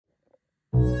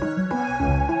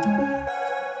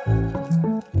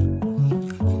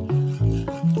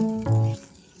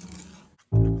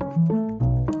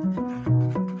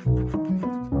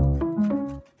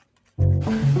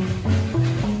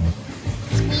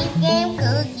game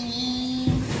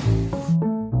cookie.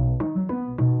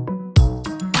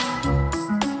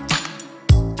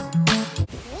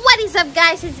 What is up,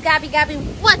 guys? It's Gabby.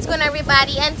 What's going on,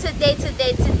 everybody? And today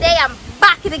I'm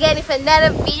back again with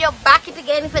another video.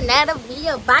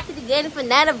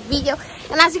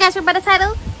 And as you guys heard by the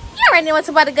title, you already know what's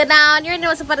about to go down. You already know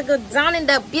what's about to go down in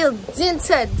the building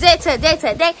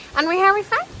today. And we're here with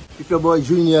fun. It's your boy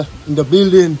Junior in the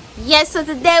building. Yes, so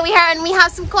today we're here and we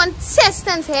have some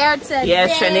contestants here today.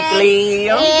 Yes, technically.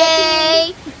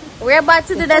 Hey, we're about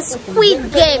to do the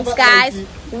Squid Games, guys.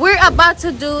 We're about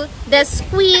to do the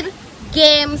Squid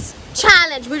Games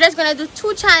challenge. We're just gonna do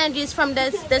 2 challenges from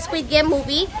the Squid Game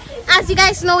movie. As you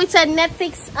guys know, it's a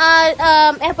Netflix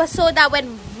episode that went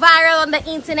viral on the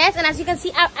internet, and as you can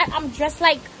see, I'm dressed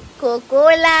like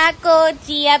Coca-Cola,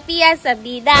 Cochia, Piazza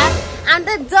Vida. I'm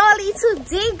the dolly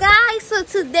today, guys. So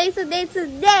today,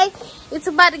 it's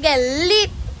about to get lit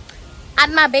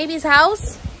at my baby's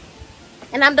house,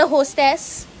 and I'm the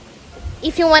hostess.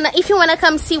 If you wanna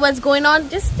come see what's going on,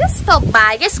 just stop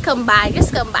by, just come by.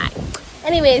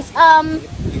 Anyways,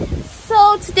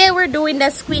 so today we're doing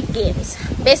the Squid Games.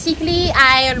 Basically,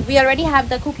 we already have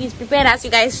the cookies prepared, as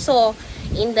you guys saw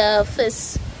in the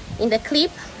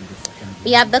clip.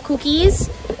 We have the cookies,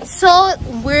 so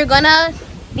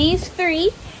these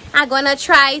 3 are gonna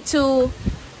try to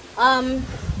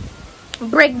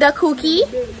break the cookie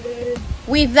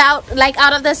without, like,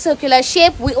 out of the circular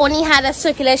shape. We only had a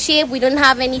circular shape. We don't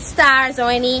have any stars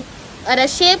or any other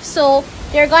shape, so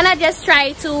they're gonna just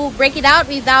try to break it out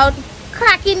without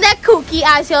cracking the cookie,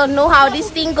 as you'll know how this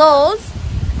thing goes.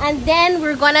 And then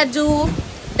we're gonna do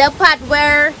the part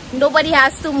where nobody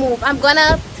has to move. I'm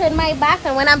gonna turn my back,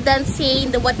 and when I'm done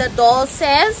saying what the doll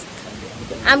says,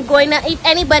 I'm going to, if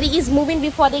anybody is moving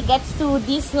before they get to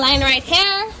this line right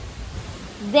here,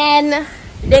 then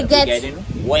they're gonna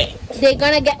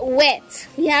get wet.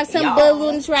 We have some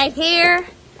balloons right here.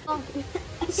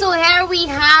 So here we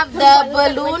have the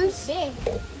balloons.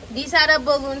 These are the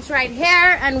balloons right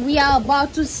here, and we are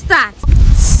about to start.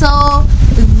 So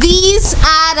these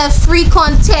are the 3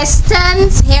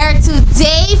 contestants here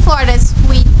today for the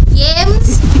Squid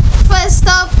Games. First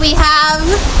up, we have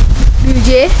Lee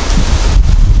J.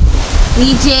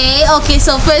 Okay,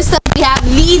 so first up we have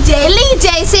Lee J. Lee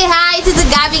J, say hi to the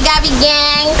Gabby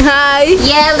gang. Hi.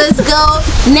 Yeah, let's go.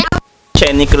 Now,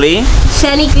 Technically.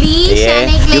 Yeah.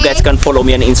 You guys can follow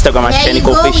me on Instagram at Shenik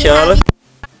Official.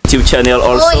 YouTube channel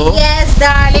also. Oh yes,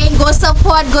 darling. Go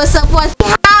support.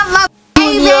 My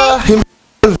baby.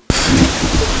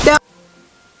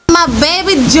 My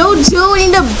baby Juju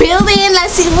in the building.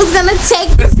 Let's see who's gonna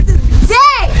take this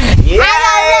today. Yeah.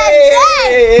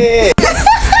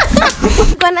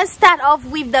 We're gonna start off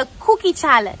with the cookie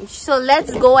challenge. So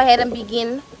let's go ahead and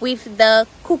begin with the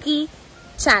cookie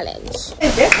challenge.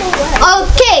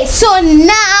 Okay, so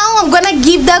now I'm gonna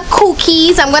give the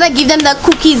cookies. I'm gonna give them the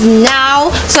cookies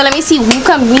now. So let me see who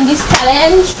can win this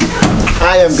challenge.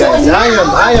 I am, guys.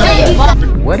 I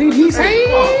am. What did he say?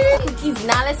 Cookies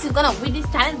now. Let's see who's gonna win this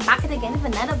challenge. Back it again with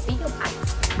another video pack.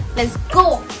 Let's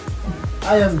go.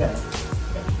 I am, guys.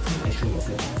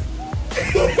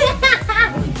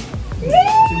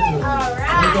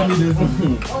 Alright.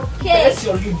 Okay.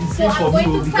 So I'm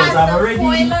going to pass the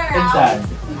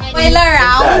spoiler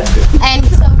round. And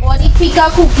somebody pick a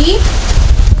cookie.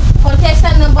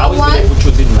 Contestant number 1.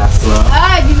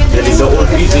 That is the old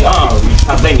easy.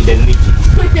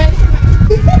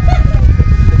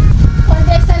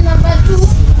 Contestant number 2.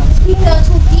 Pick a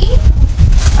cookie.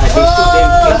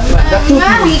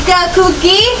 Pick a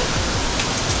cookie.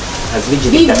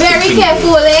 Be very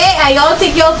careful, eh? I don't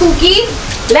take your cookie.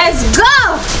 Let's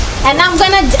go. And I'm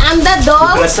the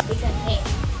doll.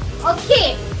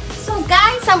 Okay. So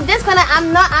guys, I'm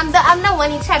the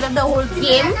one in charge of the whole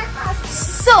game.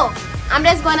 So I'm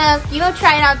just gonna,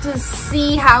 try it out to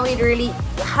see how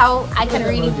I can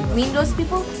really win those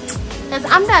people. Because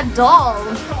I'm the doll.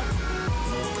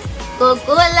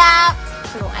 Coca-Cola.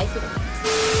 No, I feel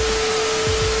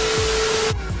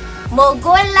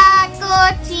Mogola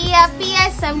Cochia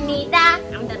Piazza Vida.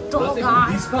 I'm the doll,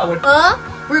 guys.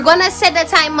 We're gonna set the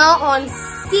timer on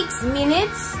 6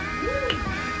 minutes.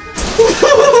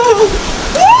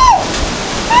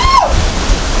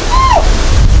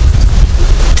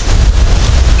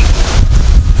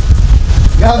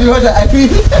 Gabby, what I feel?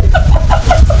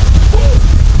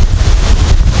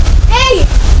 Hey,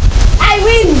 I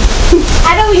win.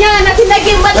 I don't win nothing like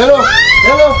it, but Hello.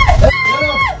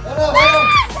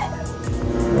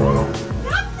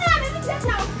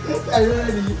 Are you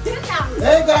ready?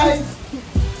 Hey guys.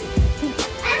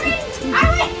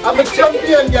 I'm a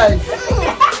champion, guys.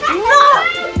 No,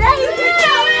 that is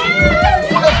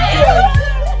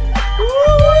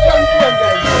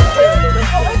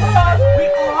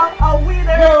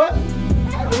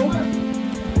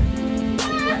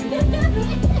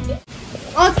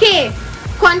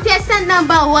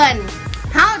number 1.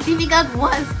 How difficult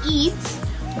was it?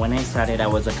 When I started, I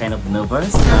was kind of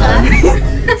nervous.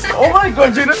 Oh my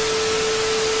god, you know.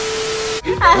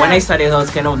 When I started, I was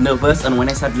kind of nervous, and when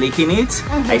I started licking it,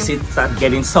 I start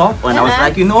getting soft, and I was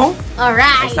like, you know,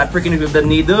 Alright. I start pricking it with the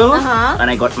needle, and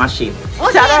I got my shape.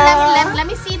 Okay, let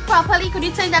me see it properly. Could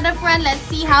you turn that the front? Let's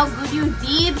see how good you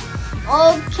did.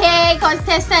 Okay,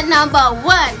 contestant number 1.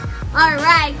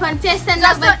 Alright, contestant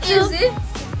number 2. Easy.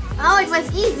 Oh, it was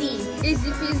easy.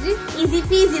 Easy peasy. Easy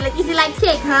peasy, like easy like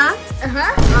cake, huh? Uh-huh.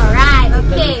 Alright,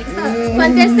 okay.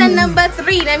 Contestant number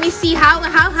 3. Let me see how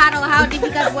hard or how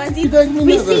difficult was it.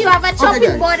 We see you have a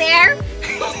chopping board there.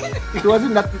 It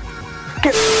wasn't that.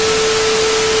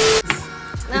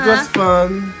 It was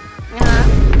fun.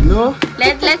 No?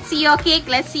 Let's see your cake.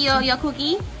 Let's see your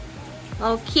cookie.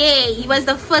 Okay, he was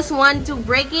the first one to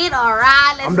break it.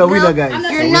 Alright, let's I'm the winner, guys.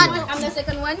 You're not. I'm the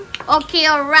second one. Okay,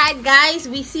 alright, guys.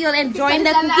 We still enjoying the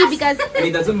cookie because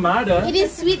It doesn't matter. it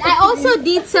is sweet. I also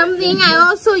did something. I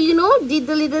also, you know, did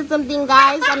a little something,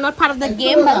 guys. I'm not part of the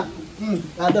game, but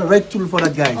I had the right tool for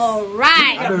that, guys.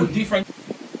 alright. Different.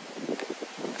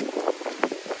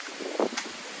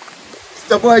 It's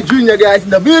the boy Junior, guys, in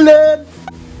the building.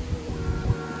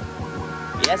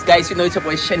 Yes, guys, you know it's your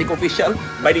boy Shenik Official.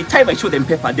 By the time I show them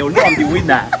paper, they'll know I'm the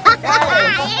winner.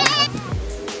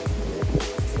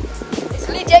 It's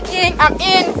Lydia King. I'm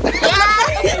in.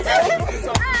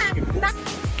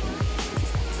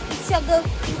 It's your girl,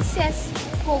 Princess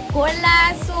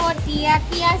Kokola. So, Tia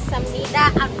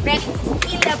Samnida, I'm ready to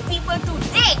kill the people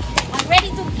today. I'm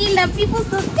ready to kill the people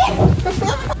today.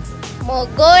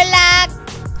 Mogola.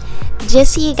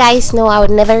 Just so you guys know, I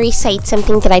would never recite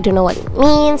something that I don't know what it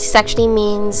means. It actually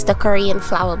means the Korean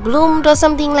flower bloomed or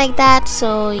something like that.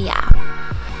 So, yeah.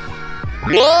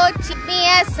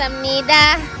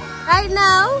 Right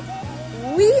now,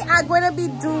 we are going to be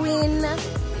doing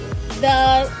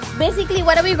basically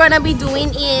what we're going to be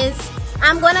doing is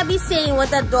I'm going to be saying what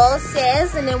the doll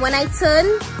says, and then when I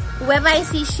turn, whoever I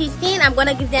see shifting, I'm going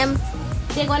to give them,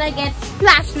 they're going to get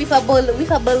splashed with a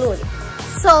balloon.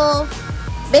 So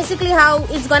basically how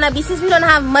it's going to be, since we don't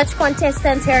have much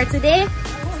contestants here today,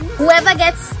 whoever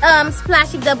gets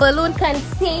splashed with the balloon can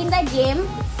stay in the game,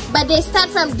 but they start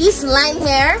from this line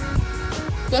here.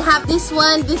 They have this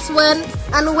one,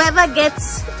 and whoever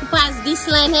gets past this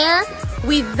line here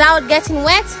without getting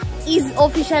wet is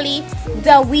officially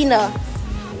the winner.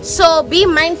 So be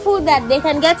mindful that they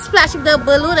can get splashed with the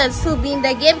balloon and still be in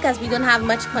the game because we don't have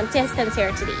much contestants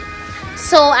here today.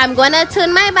 So I'm gonna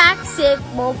turn my back, say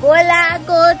Mogola,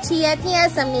 go, Tia,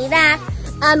 Samnida,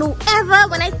 and whoever,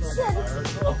 when I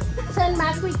turn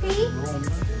back quickly,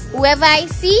 whoever I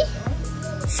see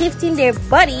shifting their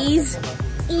bodies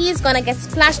is gonna get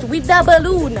splashed with the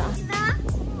balloon.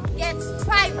 Gets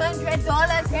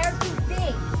 $500 here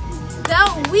today.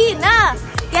 The winner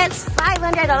gets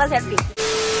 $500 every day.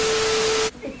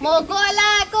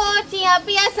 Mogola, go, Tia,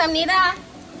 Samnida.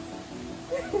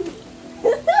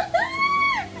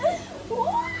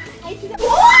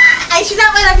 I should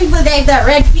have other people there with the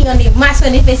red thing on the mask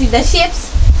on the face with the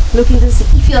shapes, looking to see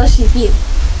if you're shifting.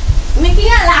 Making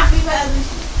a laugh because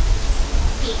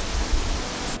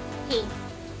hey,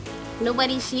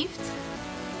 nobody shift.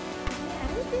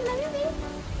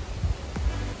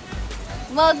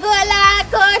 Mogola,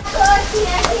 coach,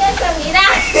 Tia, Samnida.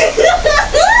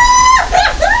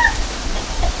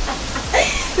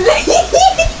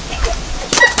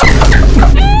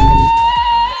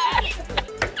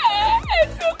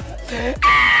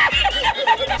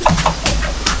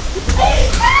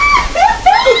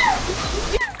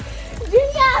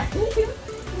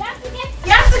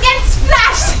 You have to get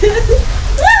splashed.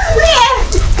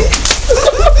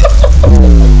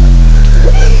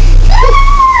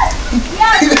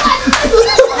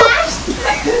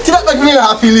 Tidak make me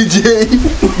happy, J.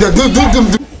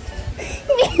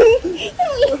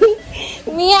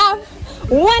 We have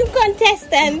one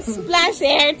contestant splash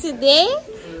here today.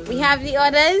 We have the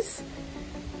others.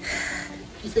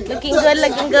 Looking good,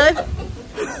 looking good.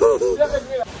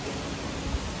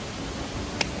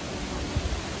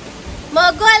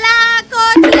 Mogola, ko,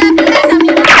 Tia,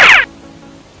 Samnida.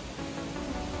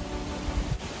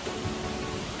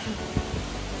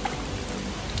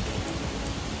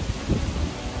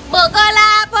 Mogola,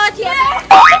 po, Tia.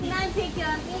 Take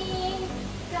your thing.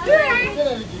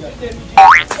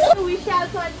 We shall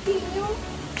continue.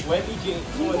 Where EJ?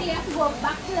 You have to go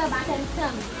back to the back and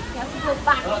come. You have to go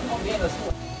back.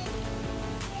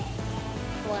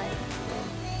 One.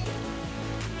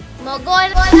 Mogola,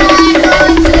 ko,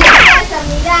 Tia,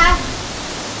 Samnida.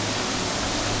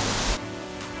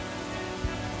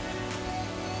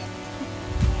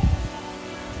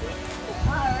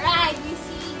 Alright, we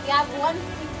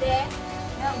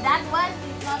that one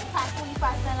is not fully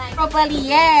personalized properly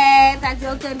yet. As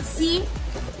you can see,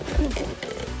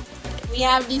 we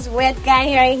have this wet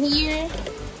guy right here,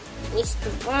 Mr.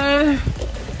 One.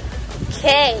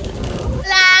 Okay.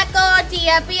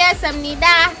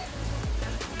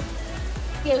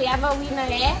 Okay, we have a winner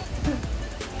here.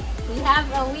 We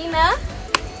have a winner.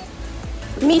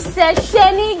 Mr.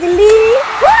 Shenigli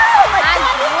has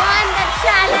won the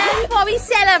challenge. Before we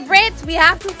celebrate, we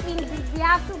have to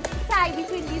tie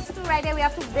between these two right there. We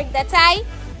have to break the tie.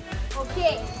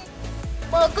 Okay.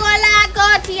 Bogola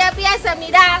go to your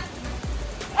piasamida.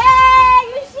 Hey,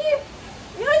 you shift.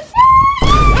 You shift.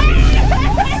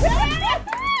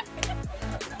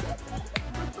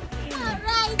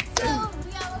 Alright, so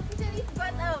we have officially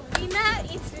got a winner.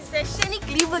 It's Mr.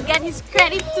 Shenigli. Will get his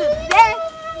credit today.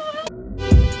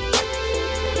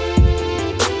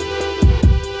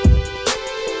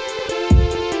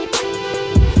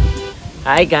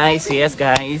 Hi guys, yes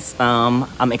guys,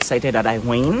 I'm excited that I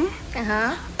win.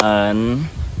 And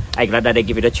I'm glad that I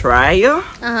give it a try.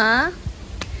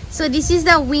 So this is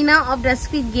the winner of the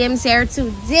Squid Games here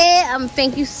today.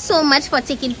 Thank you so much for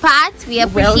taking part. We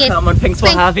appreciate. Welcome and thanks for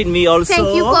having me also.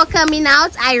 Thank you for coming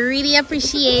out. I really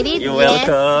appreciate it. You're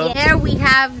welcome. Here we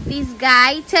have this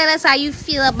guy. Tell us how you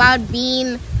feel about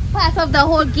being part of the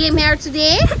whole game here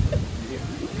today.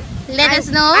 Let us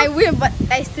know. I win, but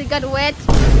I still got wet.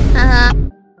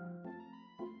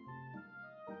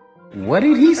 What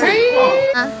did he say?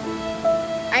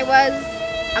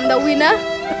 I'm the winner.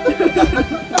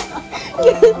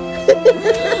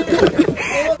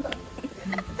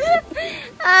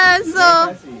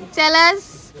 So tell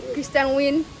us. Christian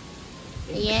win.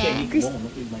 Yeah.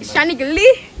 Shenigli.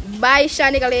 Bye,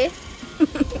 Shenigli.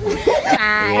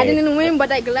 I didn't win,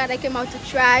 but I'm glad I came out to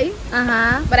try.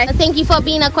 But thank you for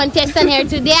being a contestant here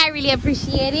today. I really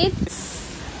appreciate it.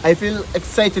 I feel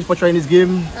excited for trying this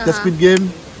game, the Squid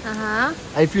Game.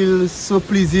 I feel so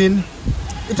pleasing.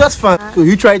 It was fun. So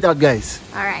you try it out, guys.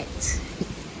 All right.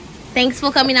 Thanks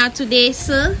for coming out today,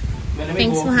 sir.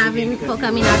 Thanks for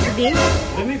coming out today.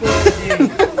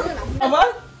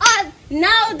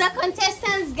 Now the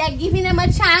contestants get giving them a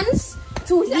chance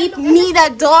to hit me the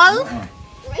doll.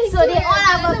 So they all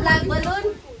have a black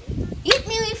balloon. Hit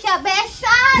me with your best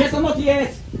shot. Yes or not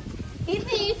yet? Hit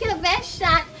me with your best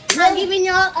shot. I'm giving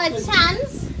you a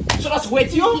chance. Should I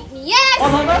sweat you? Hit me. Yes.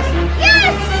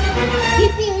 Yes.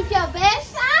 Hit me with your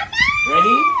best shot.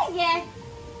 Ready? Yes.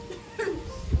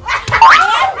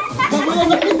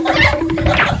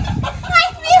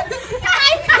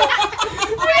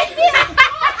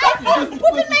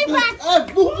 Poop in my back.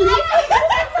 Poop in my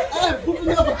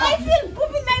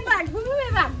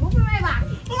back.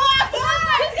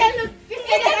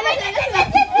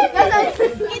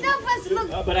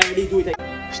 But I already do it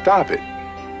again. Stop it.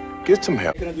 Get some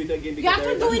help. You have to do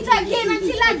it again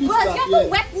until I burst. You have to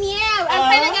wet me out. I'm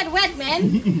trying to get wet, man.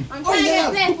 I'm trying to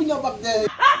get wet. Poop in your back there.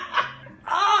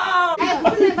 Hey,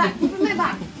 poop in my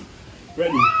back.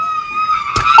 Ready?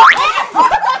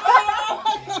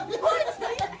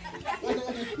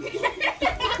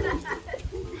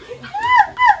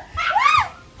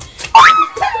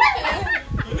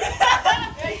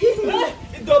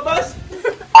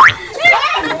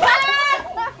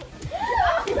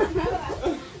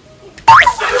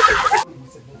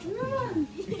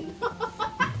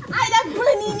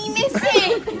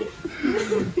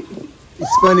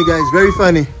 It's funny, guys. Very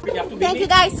funny. Thank you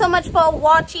guys so much for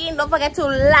watching. Don't forget to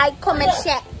like, comment,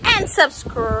 share, and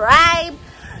subscribe.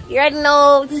 You already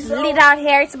know it's lit out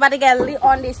here. It's about to get lit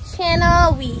on this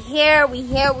channel. We here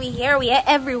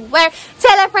everywhere.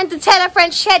 Tell a friend to tell a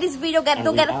friend. Share this video.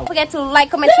 Don't forget to like,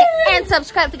 comment, share, and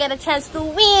subscribe to get a chance to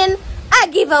win a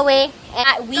giveaway.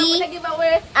 And we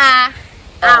are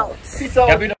out.